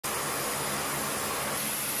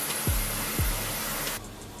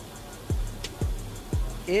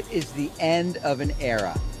It is the end of an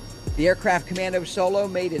era. The Aircraft Commando Solo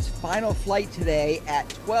made its final flight today at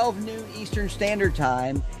 12 noon Eastern Standard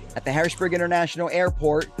Time at the Harrisburg International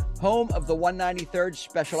Airport, home of the 193rd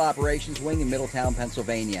Special Operations Wing in Middletown,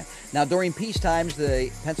 Pennsylvania. Now, during peace times, the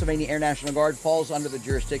Pennsylvania Air National Guard falls under the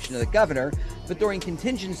jurisdiction of the governor, but during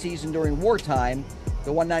contingencies and during wartime,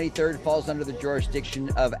 the 193rd falls under the jurisdiction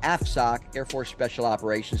of AFSOC, Air Force Special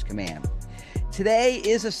Operations Command. Today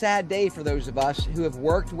is a sad day for those of us who have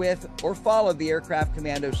worked with or followed the Aircraft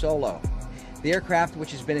Commando Solo. The aircraft,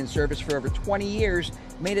 which has been in service for over 20 years,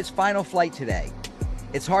 made its final flight today.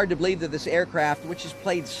 It's hard to believe that this aircraft, which has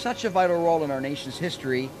played such a vital role in our nation's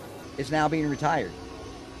history, is now being retired.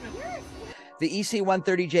 The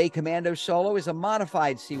EC-130J Commando Solo is a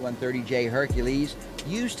modified C-130J Hercules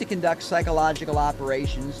used to conduct psychological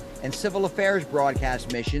operations and civil affairs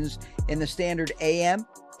broadcast missions in the standard AM,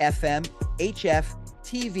 FM, HF,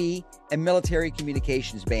 TV, and military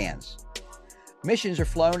communications bands. Missions are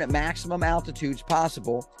flown at maximum altitudes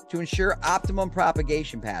possible to ensure optimum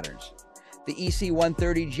propagation patterns. The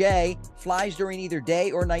EC-130J flies during either day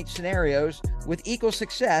or night scenarios with equal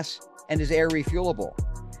success and is air refuelable.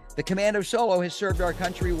 The Commando Solo has served our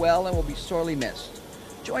country well and will be sorely missed.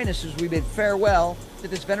 Join us as we bid farewell to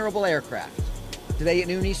this venerable aircraft. Today at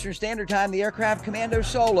noon Eastern Standard Time, the Aircraft Commando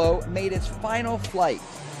Solo made its final flight.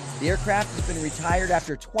 The aircraft has been retired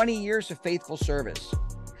after 20 years of faithful service.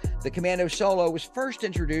 The Commando Solo was first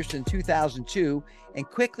introduced in 2002 and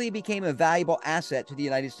quickly became a valuable asset to the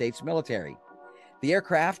United States military. The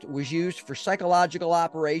aircraft was used for psychological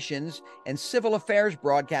operations and civil affairs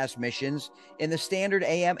broadcast missions in the standard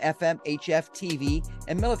AM, FM, HF, TV,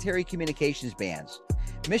 and military communications bands.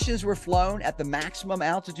 Missions were flown at the maximum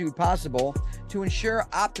altitude possible to ensure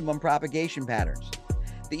optimum propagation patterns.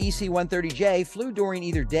 The EC-130J flew during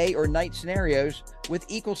either day or night scenarios with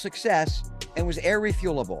equal success and was air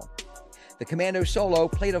refuelable. The Commando Solo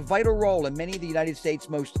played a vital role in many of the United States'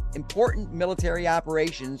 most important military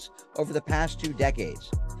operations over the past 2 decades.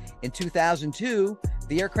 In 2002,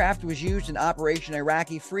 the aircraft was used in Operation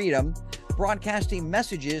Iraqi Freedom, broadcasting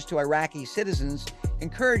messages to Iraqi citizens,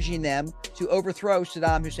 encouraging them to overthrow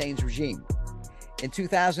Saddam Hussein's regime. In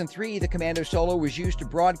 2003, the Commando Solo was used to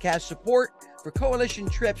broadcast support for coalition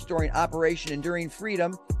trips during Operation Enduring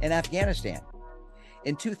Freedom in Afghanistan.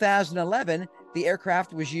 In 2011, the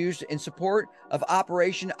aircraft was used in support of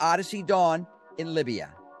Operation Odyssey Dawn in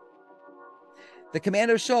Libya. The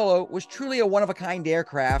Commando Solo was truly a one-of-a-kind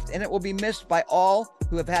aircraft, and it will be missed by all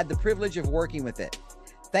who have had the privilege of working with it.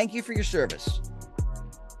 Thank you for your service.